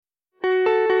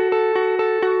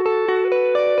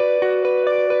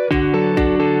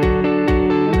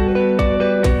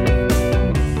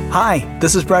Hi,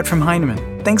 this is Brett from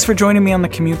Heinemann. Thanks for joining me on the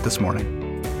commute this morning.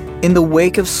 In the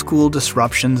wake of school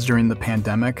disruptions during the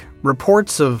pandemic,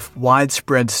 reports of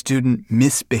widespread student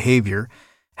misbehavior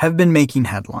have been making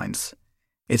headlines.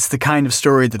 It's the kind of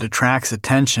story that attracts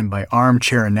attention by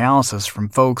armchair analysis from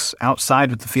folks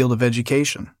outside of the field of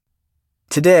education.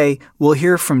 Today, we'll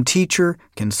hear from teacher,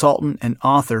 consultant, and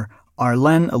author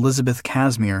Arlene Elizabeth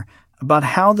Casimir about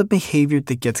how the behavior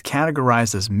that gets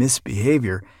categorized as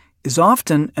misbehavior is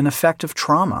often an effect of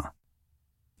trauma.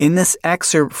 In this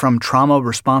excerpt from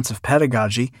Trauma-Responsive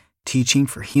Pedagogy, Teaching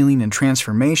for Healing and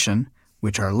Transformation,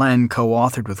 which Arlene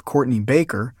co-authored with Courtney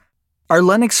Baker,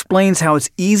 Arlene explains how it's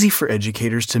easy for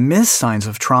educators to miss signs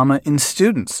of trauma in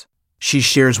students. She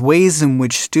shares ways in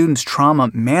which students' trauma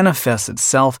manifests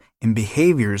itself in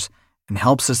behaviors and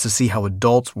helps us to see how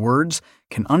adults' words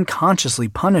can unconsciously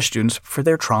punish students for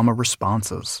their trauma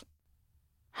responses.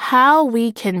 How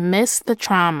we can miss the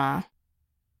trauma.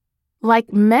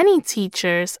 Like many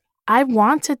teachers, I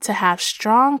wanted to have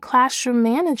strong classroom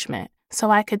management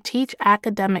so I could teach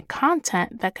academic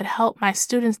content that could help my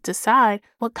students decide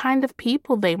what kind of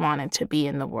people they wanted to be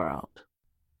in the world.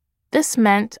 This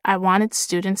meant I wanted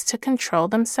students to control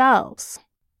themselves.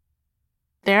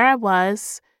 There I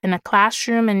was, in a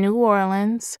classroom in New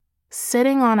Orleans,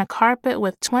 sitting on a carpet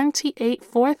with 28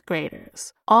 fourth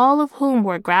graders, all of whom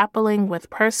were grappling with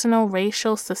personal,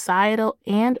 racial, societal,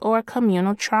 and/or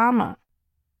communal trauma.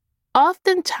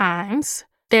 Oftentimes,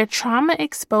 their trauma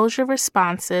exposure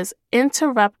responses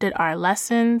interrupted our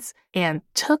lessons and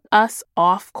took us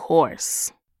off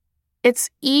course. It's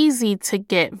easy to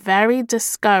get very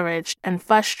discouraged and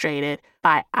frustrated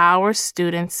by our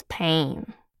students'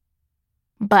 pain.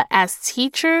 But as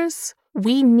teachers,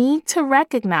 we need to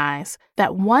recognize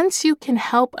that once you can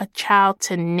help a child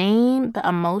to name the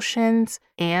emotions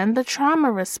and the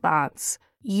trauma response,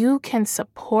 you can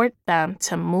support them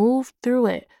to move through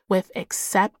it with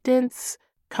acceptance,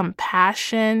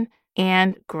 compassion,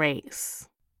 and grace.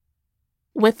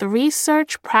 With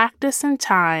research, practice, and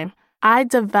time, I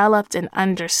developed an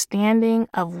understanding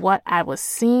of what I was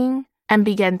seeing and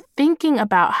began thinking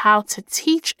about how to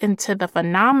teach into the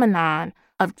phenomenon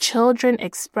of children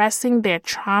expressing their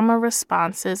trauma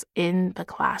responses in the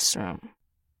classroom.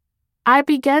 I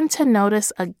began to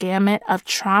notice a gamut of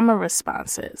trauma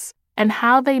responses and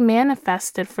how they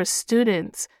manifested for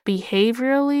students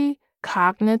behaviorally,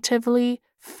 cognitively,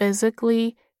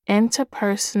 physically,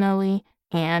 interpersonally,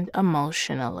 and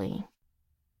emotionally.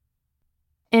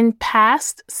 In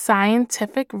past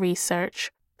scientific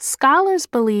research, scholars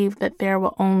believe that there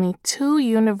were only two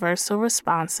universal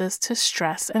responses to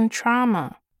stress and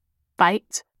trauma: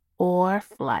 fight or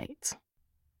flight.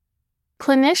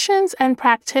 Clinicians and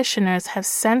practitioners have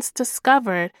since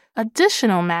discovered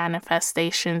additional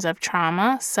manifestations of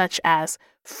trauma, such as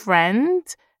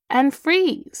friend and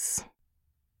freeze.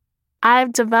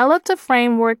 I've developed a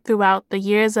framework throughout the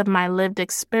years of my lived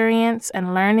experience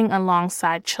and learning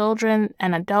alongside children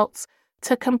and adults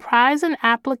to comprise an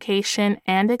application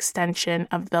and extension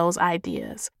of those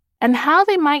ideas and how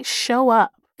they might show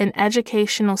up in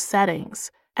educational settings,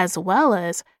 as well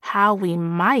as how we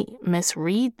might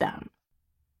misread them.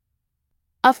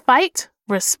 A fight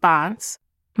response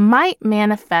might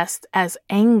manifest as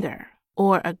anger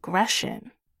or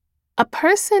aggression. A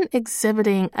person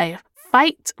exhibiting a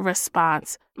fight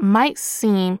response might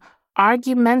seem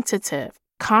argumentative,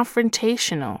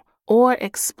 confrontational, or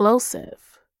explosive.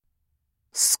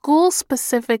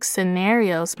 School-specific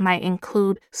scenarios might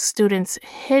include students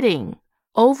hitting,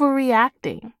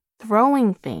 overreacting,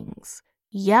 throwing things,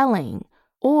 yelling,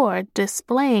 or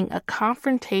displaying a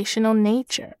confrontational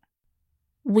nature.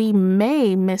 We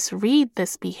may misread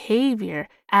this behavior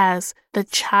as the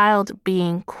child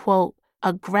being, quote,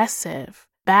 aggressive,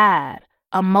 bad,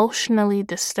 emotionally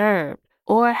disturbed,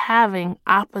 or having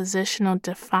oppositional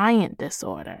defiant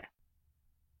disorder.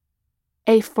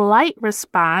 A flight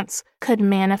response could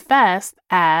manifest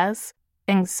as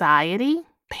anxiety,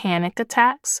 panic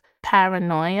attacks,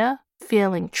 paranoia,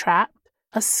 feeling trapped,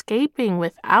 escaping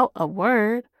without a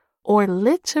word, or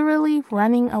literally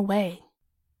running away.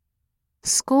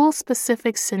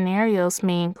 School-specific scenarios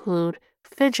may include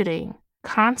fidgeting,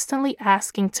 constantly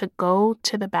asking to go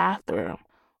to the bathroom,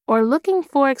 or looking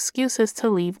for excuses to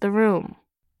leave the room,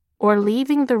 or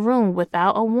leaving the room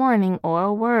without a warning or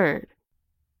a word.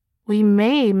 We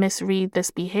may misread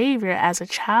this behavior as a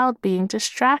child being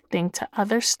distracting to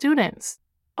other students,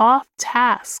 off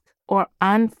task, or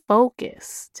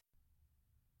unfocused.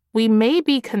 We may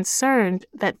be concerned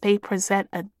that they present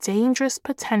a dangerous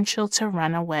potential to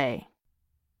run away.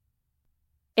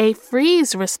 A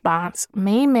freeze response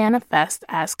may manifest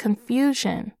as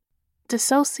confusion,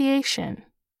 dissociation,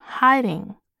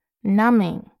 hiding,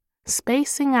 numbing,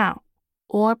 spacing out,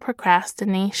 or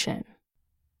procrastination.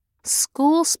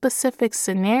 School-specific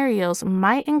scenarios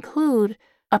might include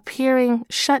appearing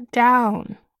shut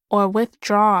down or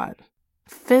withdrawn,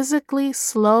 physically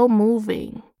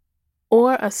slow-moving,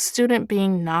 or a student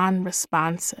being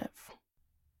non-responsive.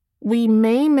 We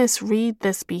may misread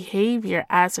this behavior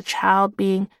as a child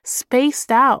being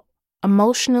spaced out,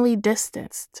 emotionally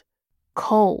distanced,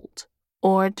 cold,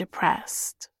 or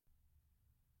depressed.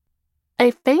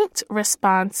 A faint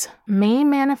response may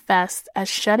manifest as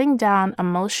shutting down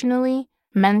emotionally,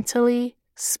 mentally,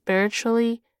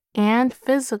 spiritually, and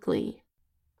physically.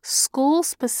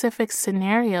 School-specific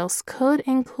scenarios could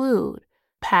include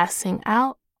passing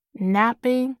out,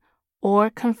 napping, or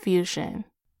confusion.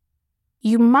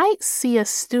 You might see a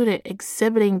student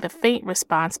exhibiting the faint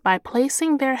response by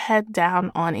placing their head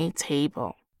down on a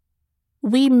table.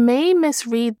 We may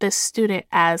misread this student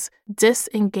as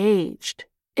disengaged,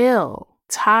 ill,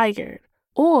 tired,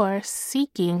 or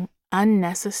seeking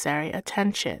unnecessary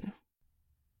attention.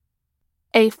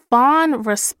 A fawn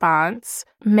response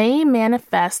may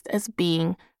manifest as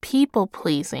being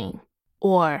people-pleasing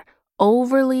or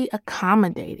overly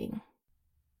accommodating.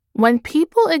 When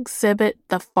people exhibit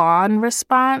the fawn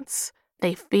response,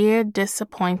 they fear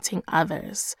disappointing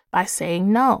others by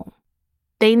saying no.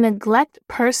 They neglect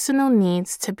personal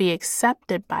needs to be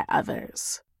accepted by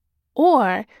others,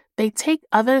 or they take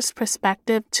others'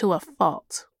 perspective to a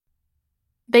fault.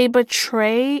 They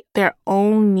betray their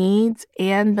own needs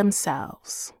and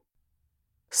themselves.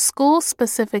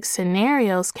 School-specific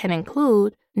scenarios can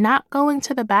include not going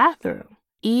to the bathroom,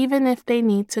 even if they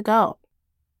need to go,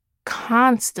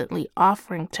 constantly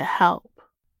offering to help,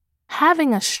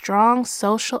 having a strong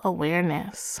social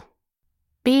awareness,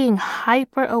 being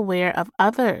hyper-aware of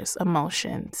others'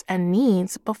 emotions and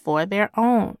needs before their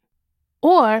own,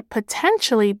 or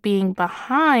potentially being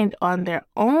behind on their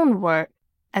own work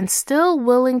and still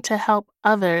willing to help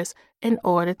others in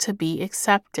order to be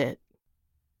accepted.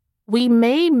 We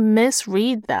may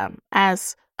misread them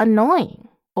as annoying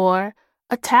or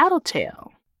a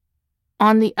tattletale.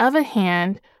 On the other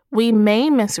hand, we may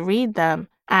misread them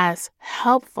as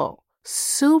helpful,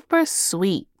 super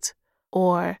sweet,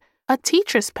 or a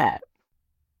teacher's pet.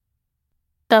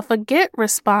 The forget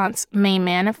response may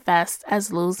manifest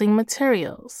as losing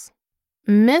materials,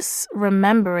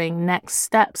 misremembering next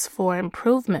steps for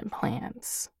improvement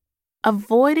plans,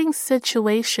 avoiding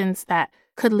situations that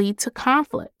could lead to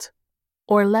conflict,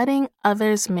 or letting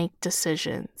others make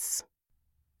decisions.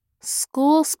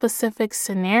 School-specific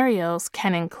scenarios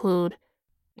can include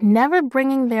never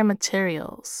bringing their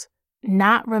materials,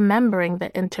 not remembering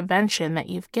the intervention that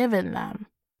you've given them,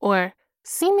 or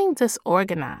seeming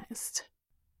disorganized.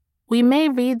 We may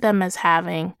read them as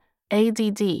having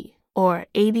ADD or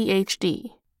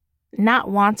ADHD, not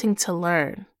wanting to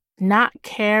learn, not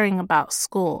caring about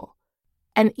school,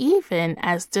 and even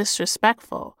as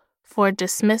disrespectful for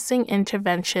dismissing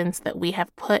interventions that we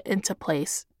have put into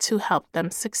place to help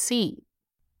them succeed.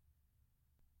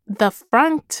 The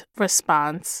front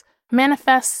response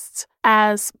manifests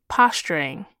as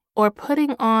posturing or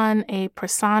putting on a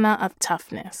persona of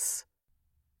toughness.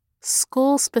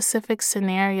 School-specific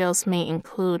scenarios may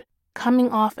include coming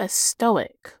off as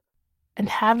stoic and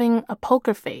having a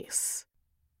poker face,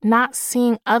 not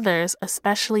seeing others,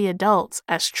 especially adults,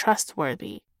 as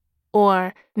trustworthy,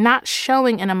 or not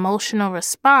showing an emotional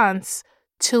response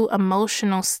to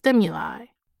emotional stimuli.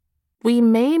 We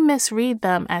may misread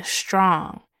them as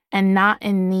strong and not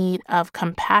in need of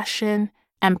compassion,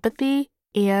 empathy,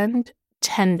 and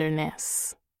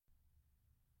tenderness.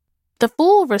 The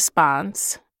fool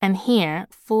response, and here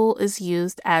fool is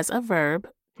used as a verb,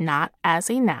 not as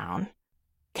a noun,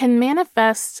 can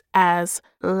manifest as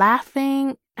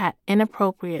laughing at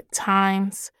inappropriate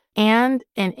times and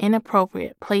in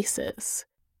inappropriate places,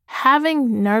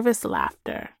 having nervous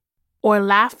laughter, or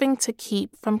laughing to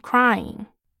keep from crying.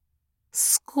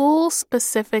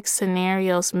 School-specific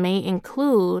scenarios may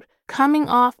include coming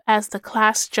off as the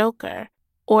class joker,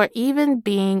 or even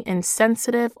being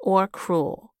insensitive or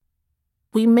cruel.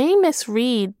 We may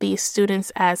misread these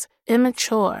students as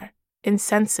immature,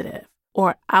 insensitive,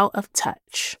 or out of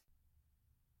touch.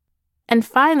 And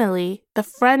finally, the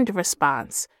friend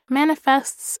response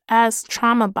manifests as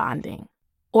trauma bonding,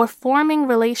 or forming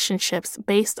relationships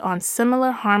based on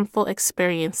similar harmful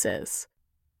experiences,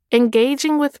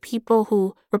 engaging with people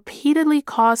who repeatedly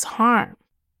cause harm,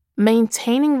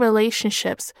 maintaining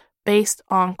relationships based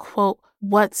on, quote,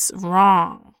 what's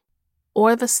wrong,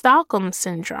 or the Stockholm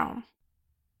Syndrome.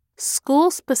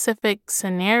 School-specific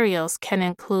scenarios can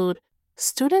include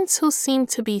students who seem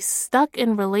to be stuck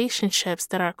in relationships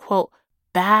that are, quote,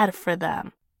 bad for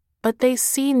them, but they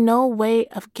see no way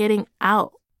of getting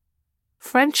out.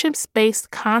 Friendships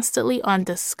based constantly on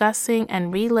discussing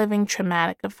and reliving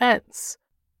traumatic events,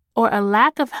 or a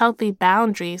lack of healthy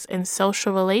boundaries in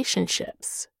social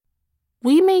relationships.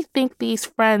 We may think these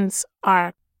friends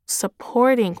are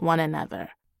supporting one another.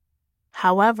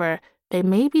 However, they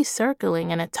may be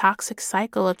circling in a toxic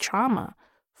cycle of trauma,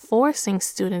 forcing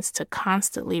students to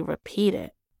constantly repeat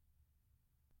it.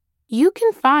 You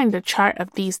can find a chart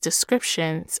of these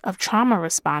descriptions of trauma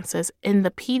responses in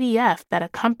the PDF that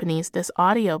accompanies this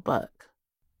audiobook.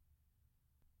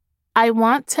 I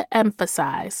want to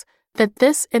emphasize that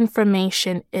this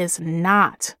information is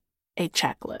not a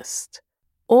checklist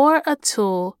or a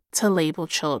tool to label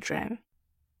children.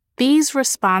 These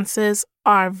responses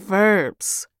are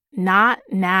verbs, not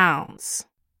nouns.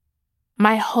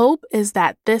 My hope is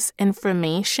that this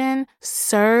information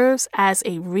serves as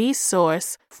a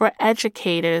resource for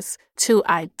educators to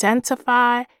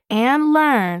identify and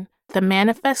learn the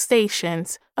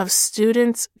manifestations of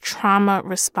students' trauma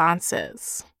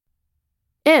responses.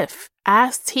 If,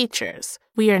 as teachers,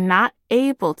 we are not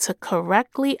able to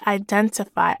correctly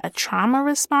identify a trauma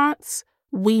response,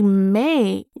 we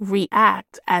may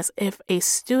react as if a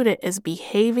student is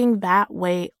behaving that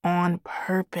way on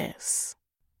purpose.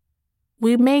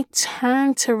 We may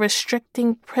turn to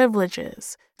restricting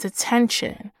privileges,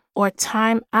 detention, or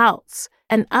timeouts,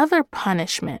 and other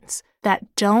punishments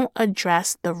that don't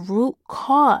address the root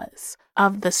cause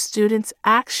of the student's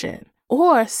action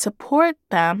or support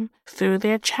them through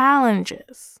their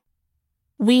challenges.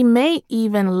 We may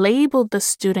even label the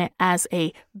student as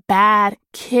a bad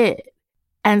kid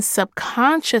and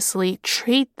subconsciously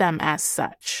treat them as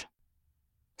such.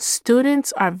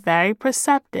 Students are very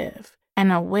perceptive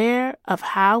and aware of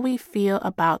how we feel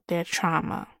about their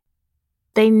trauma.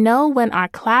 They know when our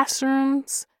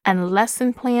classrooms and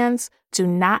lesson plans do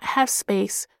not have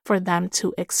space for them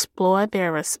to explore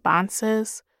their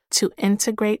responses, to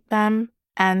integrate them,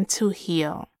 and to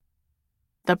heal.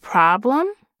 The problem?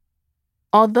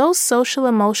 Although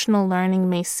social-emotional learning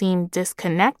may seem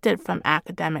disconnected from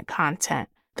academic content,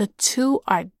 the two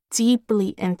are deeply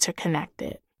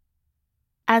interconnected.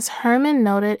 As Herman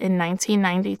noted in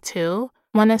 1992,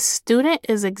 when a student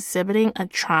is exhibiting a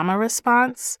trauma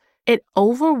response, it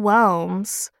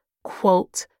overwhelms,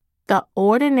 quote, the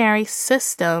ordinary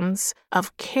systems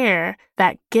of care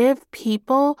that give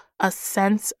people a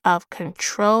sense of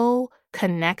control,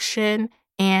 connection,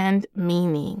 and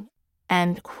meaning,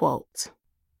 end quote.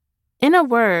 In a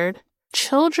word,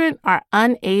 children are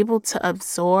unable to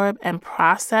absorb and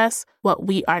process what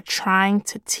we are trying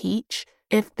to teach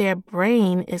if their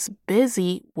brain is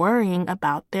busy worrying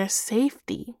about their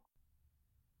safety.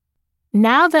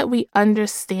 Now that we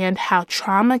understand how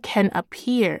trauma can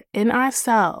appear in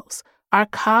ourselves, our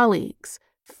colleagues,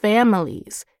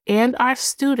 families, and our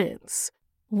students,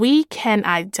 we can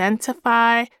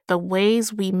identify the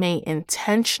ways we may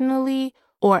intentionally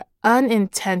or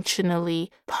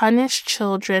unintentionally punish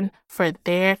children for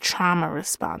their trauma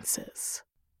responses.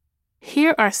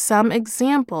 Here are some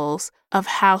examples of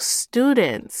how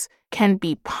students can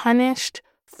be punished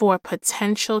for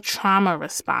potential trauma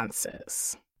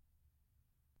responses.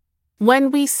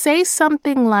 When we say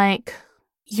something like,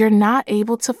 "You're not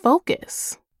able to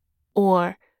focus,"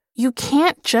 or "You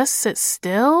can't just sit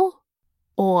still,"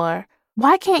 or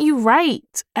 "Why can't you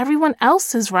write? Everyone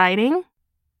else is writing,"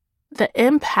 the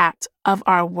impact of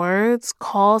our words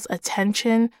calls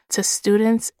attention to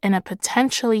students in a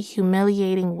potentially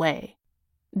humiliating way,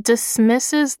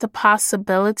 dismisses the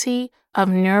possibility of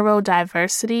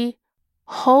neurodiversity,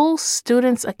 holds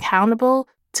students accountable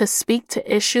to speak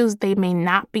to issues they may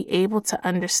not be able to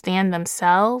understand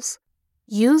themselves,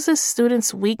 uses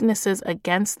students' weaknesses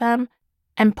against them,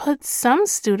 and puts some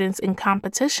students in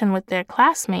competition with their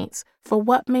classmates for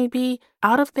what may be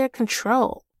out of their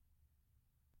control.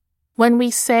 When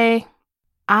we say,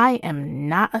 "I am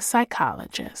not a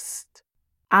psychologist,"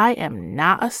 "I am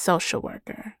not a social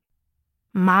worker,"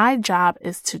 "My job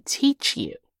is to teach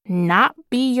you, not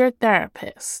be your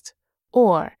therapist,"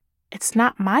 or "It's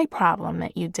not my problem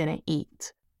that you didn't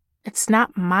eat," "It's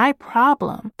not my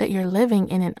problem that you're living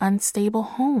in an unstable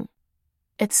home,"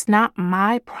 "It's not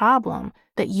my problem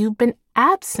that you've been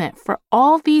absent for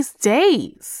all these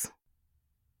days,"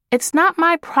 "It's not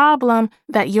my problem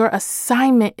that your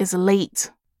assignment is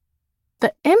late."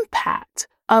 The impact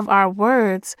of our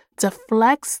words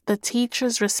deflects the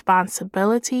teacher's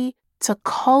responsibility to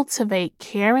cultivate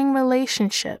caring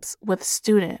relationships with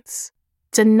students,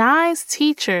 denies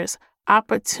teachers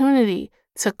opportunity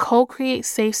to co-create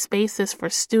safe spaces for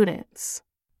students,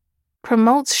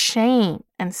 promotes shame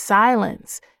and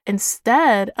silence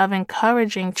instead of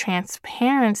encouraging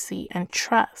transparency and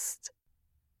trust,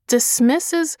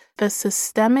 dismisses the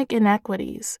systemic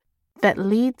inequities that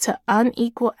lead to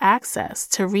unequal access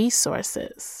to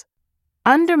resources,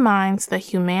 undermines the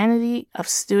humanity of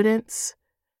students,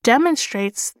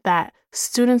 demonstrates that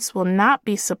students will not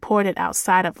be supported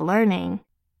outside of learning,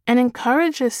 and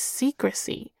encourages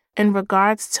secrecy in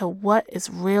regards to what is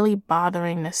really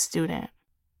bothering the student.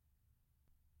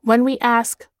 When we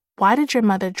ask, "Why did your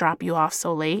mother drop you off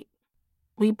so late?"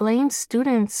 we blame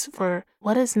students for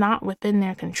what is not within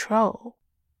their control.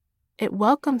 It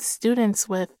welcomes students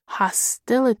with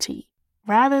hostility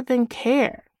rather than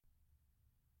care.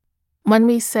 When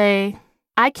we say,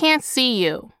 "I can't see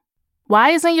you. Why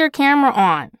isn't your camera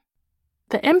on?"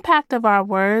 the impact of our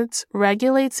words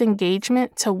regulates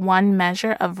engagement to one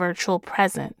measure of virtual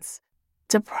presence,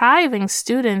 depriving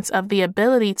students of the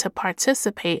ability to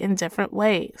participate in different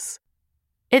ways.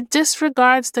 It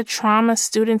disregards the trauma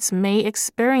students may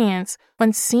experience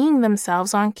when seeing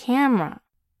themselves on camera.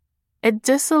 It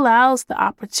disallows the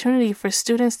opportunity for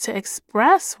students to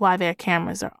express why their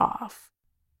cameras are off.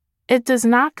 It does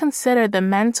not consider the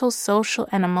mental, social,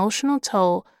 and emotional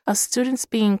toll of students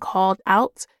being called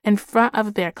out in front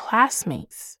of their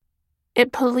classmates.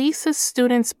 It polices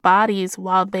students' bodies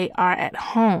while they are at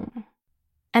home,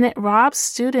 and it robs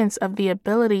students of the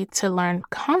ability to learn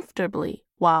comfortably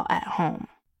while at home.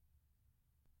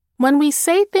 When we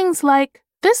say things like,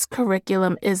 "This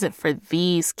curriculum isn't for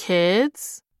these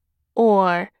kids,"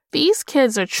 or "These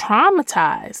kids are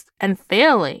traumatized and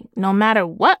failing no matter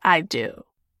what I do,"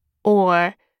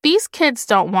 or "These kids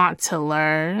don't want to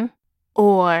learn,"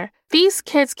 or "These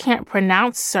kids can't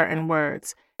pronounce certain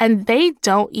words and they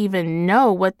don't even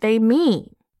know what they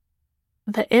mean,"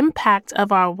 the impact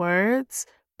of our words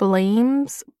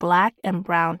blames Black and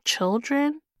brown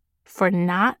children for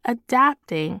not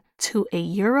adapting to a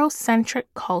Eurocentric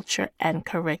culture and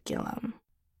curriculum.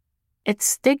 It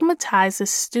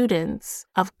stigmatizes students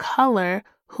of color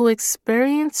who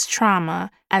experience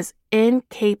trauma as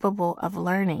incapable of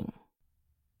learning.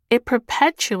 It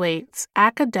perpetuates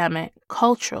academic,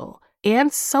 cultural,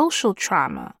 and social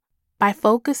trauma by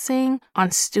focusing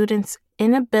on students'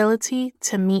 inability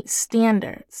to meet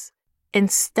standards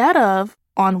instead of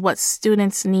on what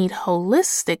students need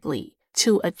holistically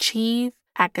to achieve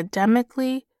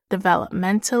academically,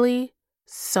 developmentally,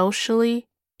 socially,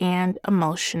 and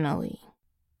emotionally.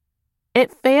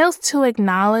 It fails to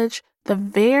acknowledge the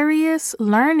various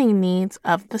learning needs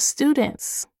of the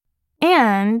students,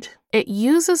 and it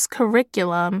uses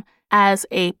curriculum as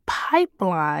a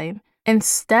pipeline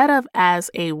instead of as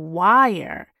a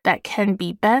wire that can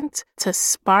be bent to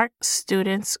spark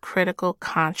students' critical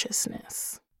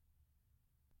consciousness.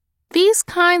 These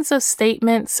kinds of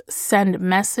statements send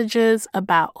messages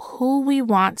about who we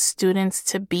want students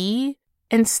to be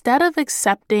instead of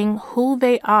accepting who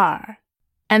they are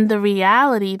and the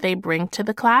reality they bring to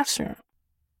the classroom.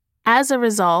 As a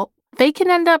result, they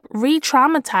can end up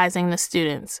re-traumatizing the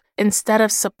students instead of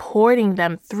supporting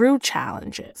them through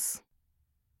challenges.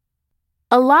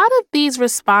 A lot of these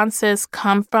responses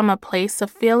come from a place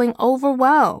of feeling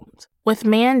overwhelmed with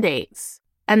mandates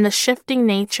and the shifting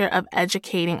nature of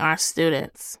educating our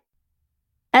students.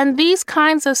 And these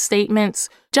kinds of statements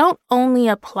don't only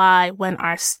apply when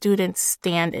our students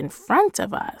stand in front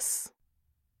of us.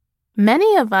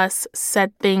 Many of us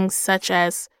said things such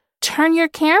as, "Turn your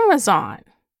cameras on,"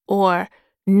 or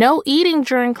 "No eating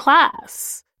during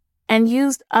class," and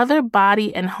used other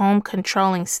body and home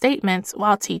controlling statements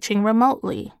while teaching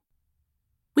remotely.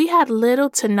 We had little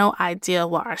to no idea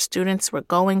what our students were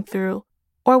going through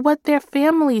or what their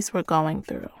families were going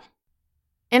through.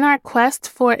 In our quest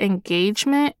for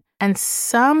engagement and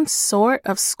some sort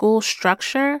of school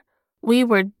structure, we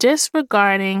were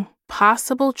disregarding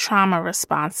possible trauma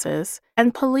responses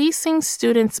and policing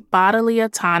students' bodily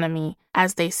autonomy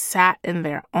as they sat in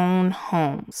their own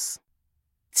homes.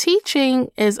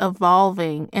 Teaching is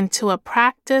evolving into a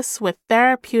practice with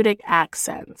therapeutic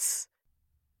accents.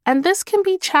 And this can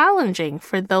be challenging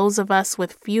for those of us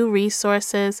with few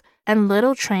resources and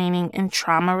little training in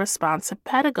trauma-responsive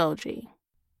pedagogy.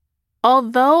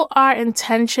 Although our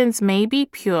intentions may be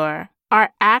pure,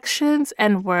 our actions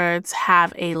and words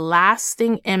have a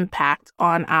lasting impact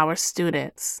on our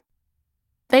students.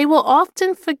 They will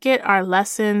often forget our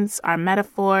lessons, our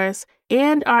metaphors,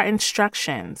 and our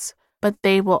instructions, but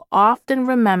they will often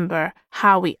remember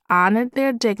how we honored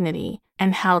their dignity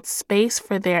and held space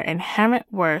for their inherent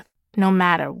worth no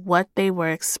matter what they were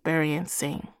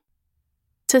experiencing.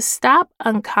 To stop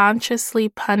unconsciously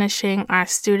punishing our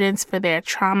students for their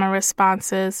trauma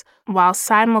responses while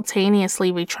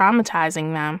simultaneously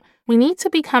re-traumatizing them, We need to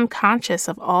become conscious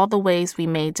of all the ways we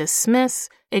may dismiss,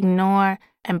 ignore,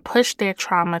 and push their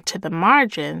trauma to the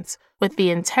margins with the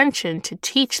intention to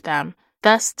teach them,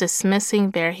 thus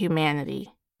dismissing their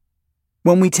humanity.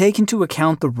 When we take into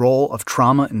account the role of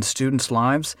trauma in students'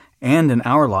 lives and in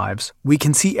our lives, we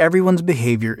can see everyone's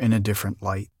behavior in a different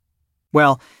light.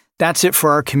 Well, that's it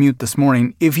for our commute this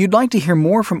morning. If you'd like to hear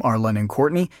more from Arlen and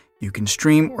Courtney, you can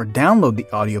stream or download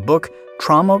the audiobook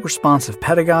Trauma Responsive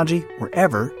Pedagogy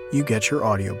wherever you get your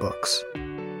audiobooks.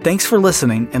 Thanks for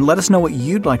listening, and let us know what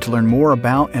you'd like to learn more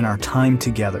about in our time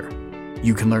together.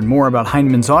 You can learn more about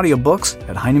Heinemann's audiobooks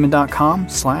at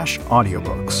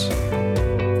heinemann.com/audiobooks.